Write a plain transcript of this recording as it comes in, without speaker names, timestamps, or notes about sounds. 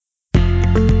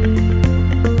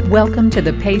Welcome to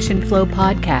the Patient Flow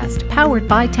podcast, powered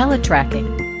by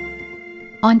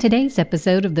Teletracking. On today's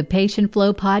episode of the Patient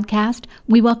Flow podcast,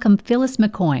 we welcome Phyllis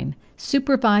McCoyne,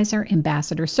 Supervisor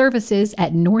Ambassador Services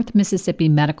at North Mississippi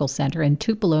Medical Center in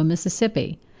Tupelo,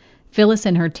 Mississippi. Phyllis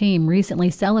and her team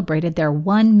recently celebrated their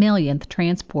 1 millionth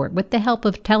transport with the help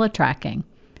of Teletracking.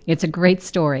 It's a great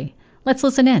story. Let's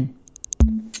listen in.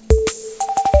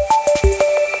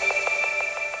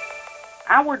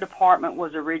 Our department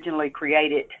was originally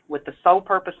created with the sole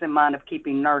purpose in mind of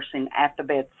keeping nursing at the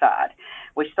bedside.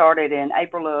 We started in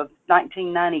April of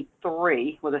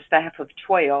 1993 with a staff of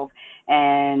 12,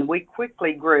 and we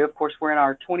quickly grew. Of course, we're in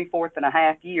our 24th and a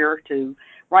half year to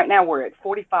right now we're at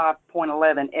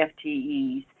 45.11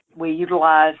 FTEs. We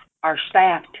utilize our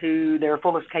staff to their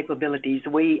fullest capabilities.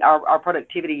 Our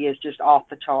productivity is just off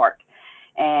the chart,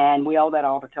 and we owe that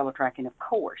all to Teletracking, of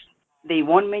course. The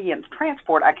 1 millionth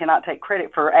transport, I cannot take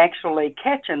credit for actually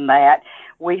catching that.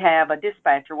 We have a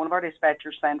dispatcher, one of our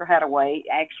dispatchers, Sandra Hadaway,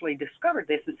 actually discovered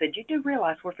this and said, you do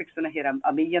realize we're fixing to hit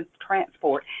a millionth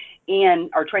transport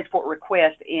in our transport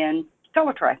request in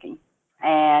Teletracking.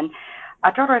 And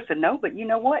I told her, I said, no, but you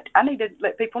know what? I need to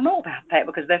let people know about that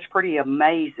because that's pretty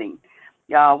amazing.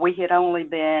 We had only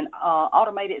been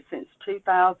automated since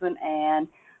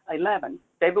 2011.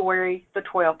 February the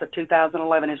 12th of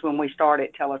 2011 is when we started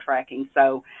Teletracking.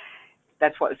 So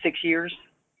that's 6 years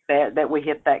that we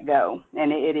hit that go.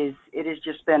 And it has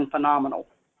just been phenomenal.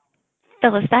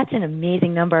 Phyllis, that's an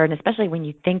amazing number, and especially when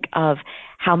you think of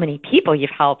how many people you've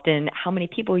helped and how many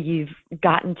people you've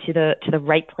gotten to the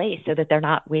right place so that they're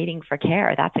not waiting for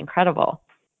care. That's incredible.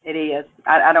 It is.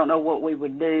 I don't know what we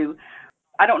would do.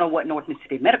 I don't know what North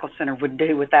Mississippi Medical Center would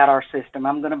do without our system.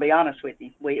 I'm going to be honest with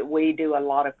you. We do a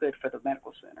lot of good for the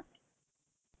medical center.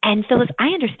 And Phyllis, I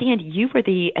understand you were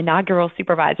the inaugural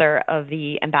supervisor of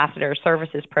the Ambassador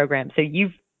Services program. So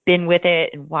you've been with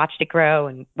it and watched it grow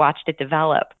and watched it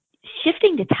develop.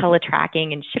 Shifting to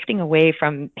Teletracking and shifting away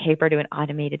from paper to an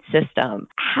automated system,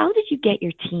 how did you get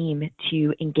your team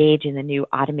to engage in the new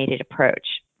automated approach?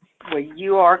 Well,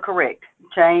 you are correct.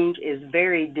 Change is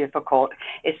very difficult,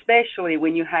 especially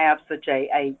when you have such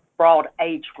a broad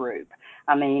age group.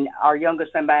 I mean, our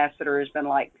youngest ambassador has been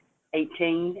like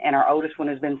 18, and our oldest one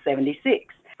has been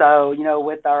 76. So,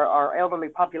 with our elderly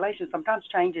population, sometimes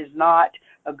change is not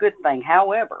a good thing.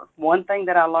 However, one thing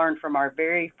that I learned from our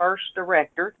very first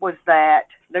director was that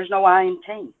there's no I in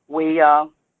team. We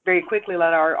very quickly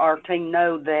let our team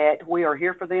know that we are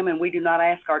here for them, and we do not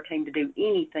ask our team to do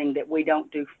anything that we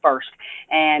don't do first.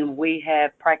 And we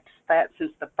have practiced that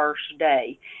since the first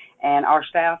day, and our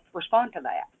staff respond to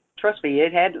that. Trust me,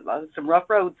 it had some rough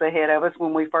roads ahead of us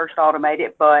when we first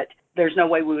automated, but there's no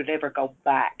way we would ever go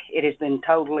back. It has been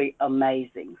totally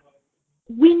amazing.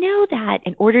 We know that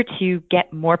in order to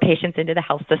get more patients into the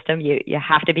health system, you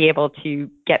have to be able to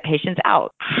get patients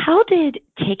out. How did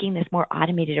taking this more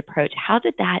automated approach, how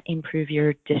did that improve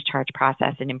your discharge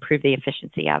process and improve the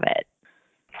efficiency of it?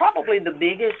 Probably the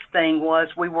biggest thing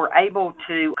was we were able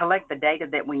to collect the data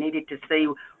that we needed to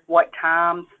see what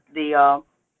times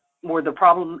were the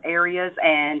problem areas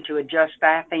and to adjust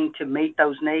staffing to meet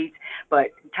those needs.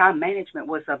 But time management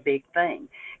was a big thing.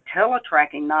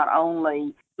 Teletracking not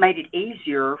only made it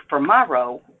easier for my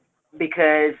role,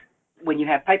 because when you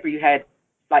have paper, you had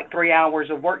like 3 hours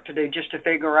of work to do just to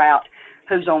figure out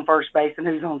who's on first base and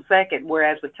who's on second,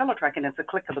 whereas with Teletracking, it's a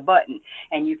click of the button,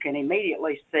 and you can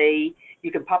immediately see,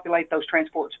 you can populate those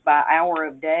transports by hour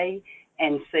of day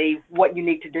and see what you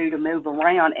need to do to move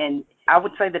around. And I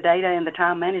would say the data and the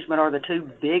time management are the two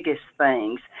biggest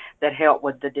things that help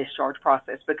with the discharge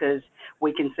process, because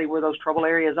we can see where those trouble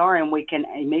areas are and we can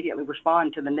immediately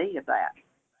respond to the need of that.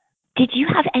 Did you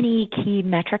have any key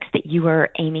metrics that you were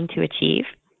aiming to achieve?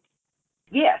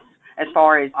 Yes. As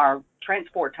far as our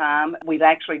transport time, we've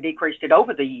actually decreased it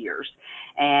over the years,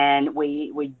 and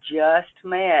we just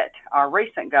met our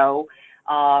recent goal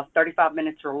of 35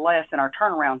 minutes or less in our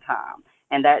turnaround time,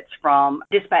 and that's from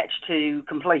dispatch to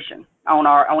completion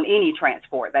on any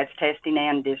transport. That's testing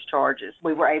and discharges.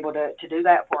 We were able to do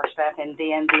that for our staff, and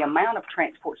then the amount of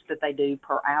transports that they do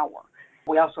per hour.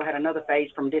 We also had another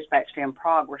phase from dispatch to in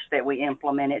progress that we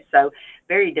implemented, so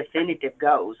very definitive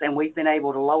goals, and we've been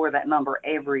able to lower that number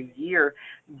every year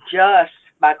just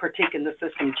by critiquing the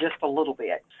system just a little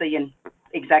bit, seeing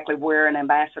exactly where an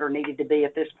ambassador needed to be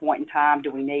at this point in time.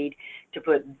 Do we need to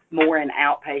put more in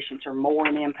outpatients or more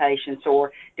in inpatients,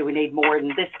 or do we need more in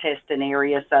this testing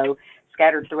area? So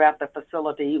scattered throughout the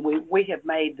facility, we have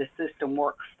made the system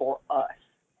work for us.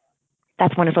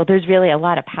 That's wonderful. There's really a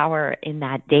lot of power in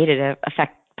that data to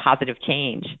affect positive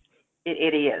change.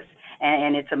 It is.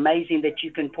 And it's amazing that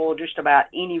you can pull just about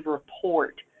any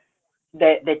report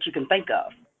that you can think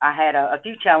of. I had a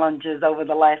few challenges over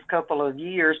the last couple of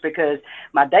years because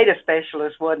my data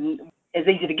specialist wasn't as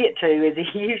easy to get to as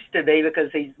he used to be because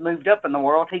he's moved up in the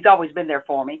world. He's always been there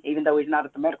for me, even though he's not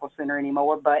at the medical center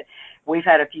anymore. But we've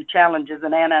had a few challenges,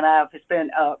 and Anna and I have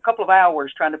spent a couple of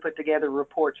hours trying to put together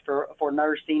reports for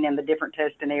nursing and the different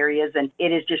testing areas. And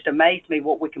it has just amazed me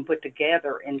what we can put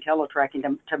together in teletracking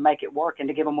to make it work and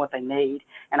to give them what they need.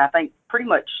 And I think pretty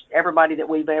much everybody that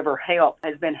we've ever helped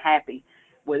has been happy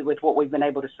with what we've been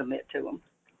able to submit to them.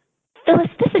 Phyllis,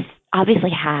 this has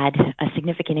obviously had a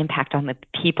significant impact on the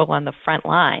people on the front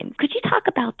line. Could you talk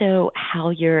about, though, how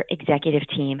your executive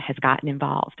team has gotten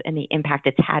involved and the impact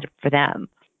it's had for them?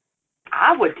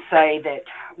 I would say that,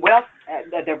 well,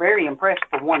 they're very impressed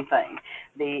for one thing.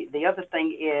 The other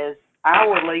thing is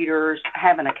our leaders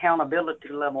have an accountability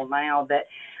level now that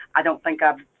I don't think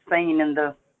I've seen in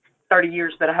the 30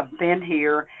 years that I've been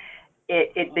here,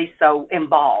 it be so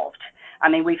involved. I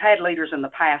mean, we've had leaders in the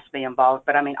past be involved,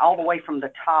 but I mean, all the way from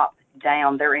the top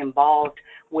down, they're involved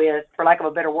with, for lack of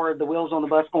a better word, the wheels on the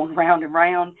bus going round and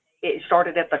round. It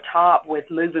started at the top with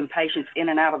moving patients in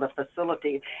and out of the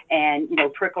facility and,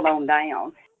 trickled on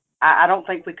down. I don't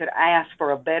think we could ask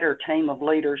for a better team of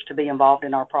leaders to be involved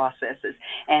in our processes.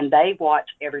 And they watch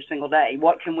every single day.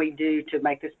 What can we do to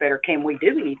make this better? Can we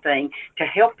do anything to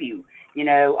help you?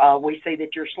 We see that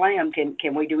you're slammed.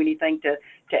 Can we do anything to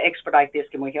expedite this?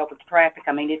 Can we help with the traffic?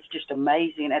 I mean, it's just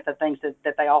amazing at the things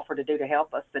that they offer to do to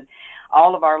help us. And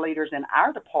all of our leaders in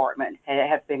our department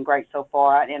have been great so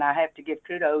far. And I have to give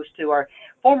kudos to our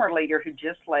former leader who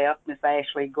just left, Miss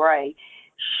Ashley Gray.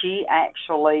 She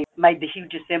actually made the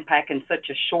hugest impact in such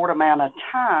a short amount of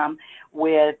time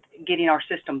with getting our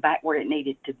system back where it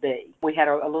needed to be. We had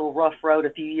a little rough road a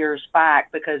few years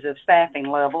back because of staffing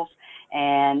levels,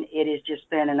 and it has just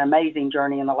been an amazing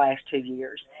journey in the last 2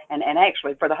 years. And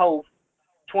actually, for the whole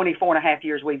 24 and a half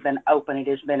years we've been open, it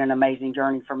has been an amazing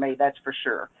journey for me, that's for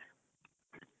sure.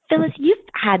 Phyllis, you've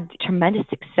had tremendous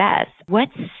success.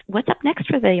 What's up next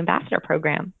for the Ambassador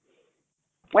Program?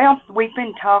 Well, we've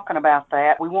been talking about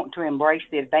that. We want to embrace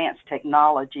the advanced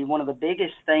technology. One of the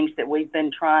biggest things that we've been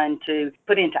trying to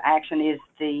put into action is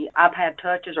the iPad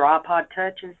touches or iPod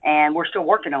touches, and we're still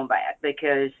working on that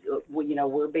because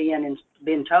we're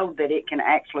being told that it can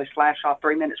actually slash off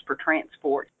 3 minutes per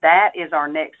transport. That is our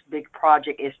next big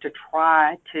project, is to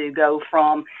try to go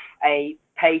from a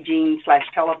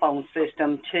paging/telephone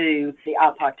system to the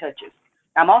iPod touches.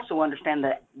 I'm also understand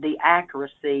that the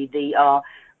accuracy, the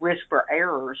risk for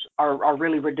errors are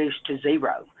really reduced to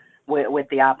zero with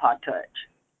the iPod Touch.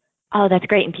 Oh, that's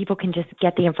great. And people can just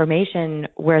get the information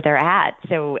where they're at.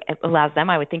 So it allows them,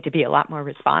 I would think, to be a lot more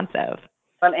responsive.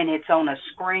 Well, and it's on a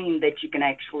screen that you can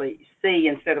actually see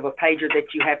instead of a pager that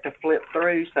you have to flip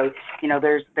through. So,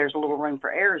 there's a little room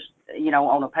for errors,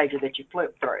 on a pager that you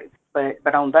flip through.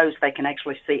 But on those, they can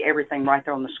actually see everything right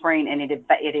there on the screen, and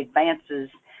it advances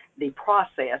the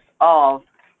process of,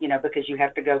 because you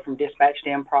have to go from dispatch to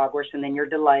in progress, and then your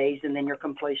delays, and then your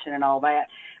completion and all that.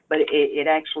 But it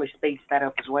actually speeds that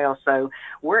up as well. So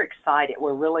we're excited.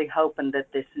 We're really hoping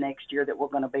that this next year that we're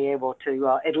going to be able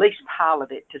to at least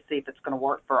pilot it to see if it's going to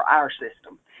work for our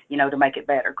system, to make it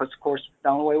better. Because, of course, the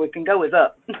only way we can go is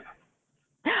up.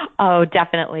 Oh,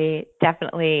 definitely,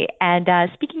 definitely. And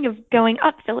speaking of going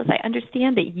up, Phyllis, I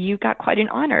understand that you got quite an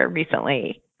honor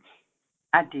recently.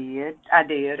 I did,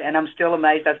 and I'm still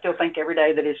amazed. I still think every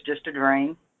day that it's just a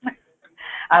dream.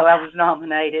 I was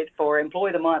nominated for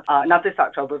Employee of the Month, not this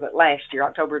October, but last year,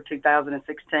 October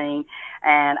 2016,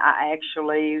 and I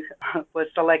actually was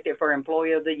selected for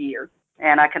Employee of the Year,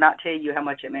 and I cannot tell you how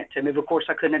much it meant to me. But of course,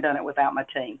 I couldn't have done it without my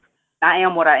team. I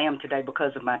am what I am today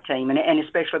because of my team, and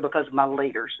especially because of my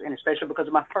leaders, and especially because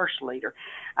of my first leader.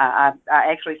 I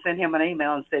actually sent him an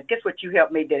email and said, guess what you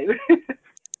helped me do?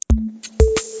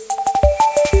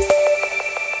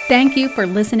 Thank you for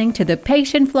listening to the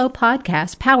Patient Flow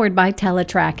podcast powered by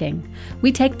Teletracking.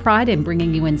 We take pride in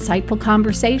bringing you insightful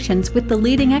conversations with the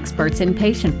leading experts in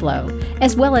patient flow,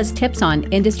 as well as tips on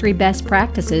industry best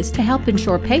practices to help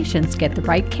ensure patients get the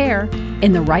right care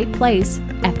in the right place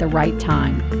at the right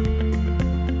time.